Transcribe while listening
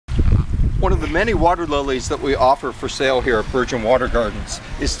One of the many water lilies that we offer for sale here at Virgin Water Gardens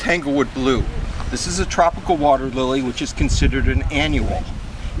is Tanglewood Blue. This is a tropical water lily which is considered an annual.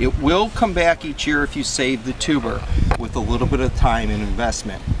 It will come back each year if you save the tuber with a little bit of time and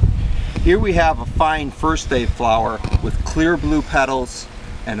investment. Here we have a fine first day flower with clear blue petals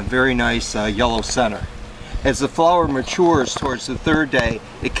and a very nice yellow center. As the flower matures towards the third day,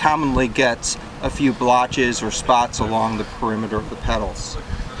 it commonly gets a few blotches or spots along the perimeter of the petals.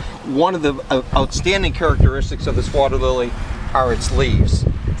 One of the outstanding characteristics of this water lily are its leaves.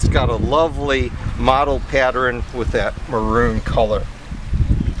 It's got a lovely mottled pattern with that maroon color.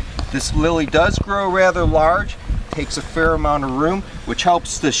 This lily does grow rather large, takes a fair amount of room, which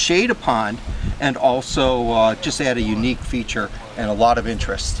helps to shade a pond and also just add a unique feature and a lot of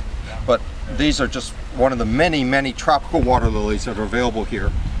interest. But these are just one of the many tropical water lilies that are available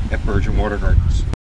here at Virgin Water Gardens.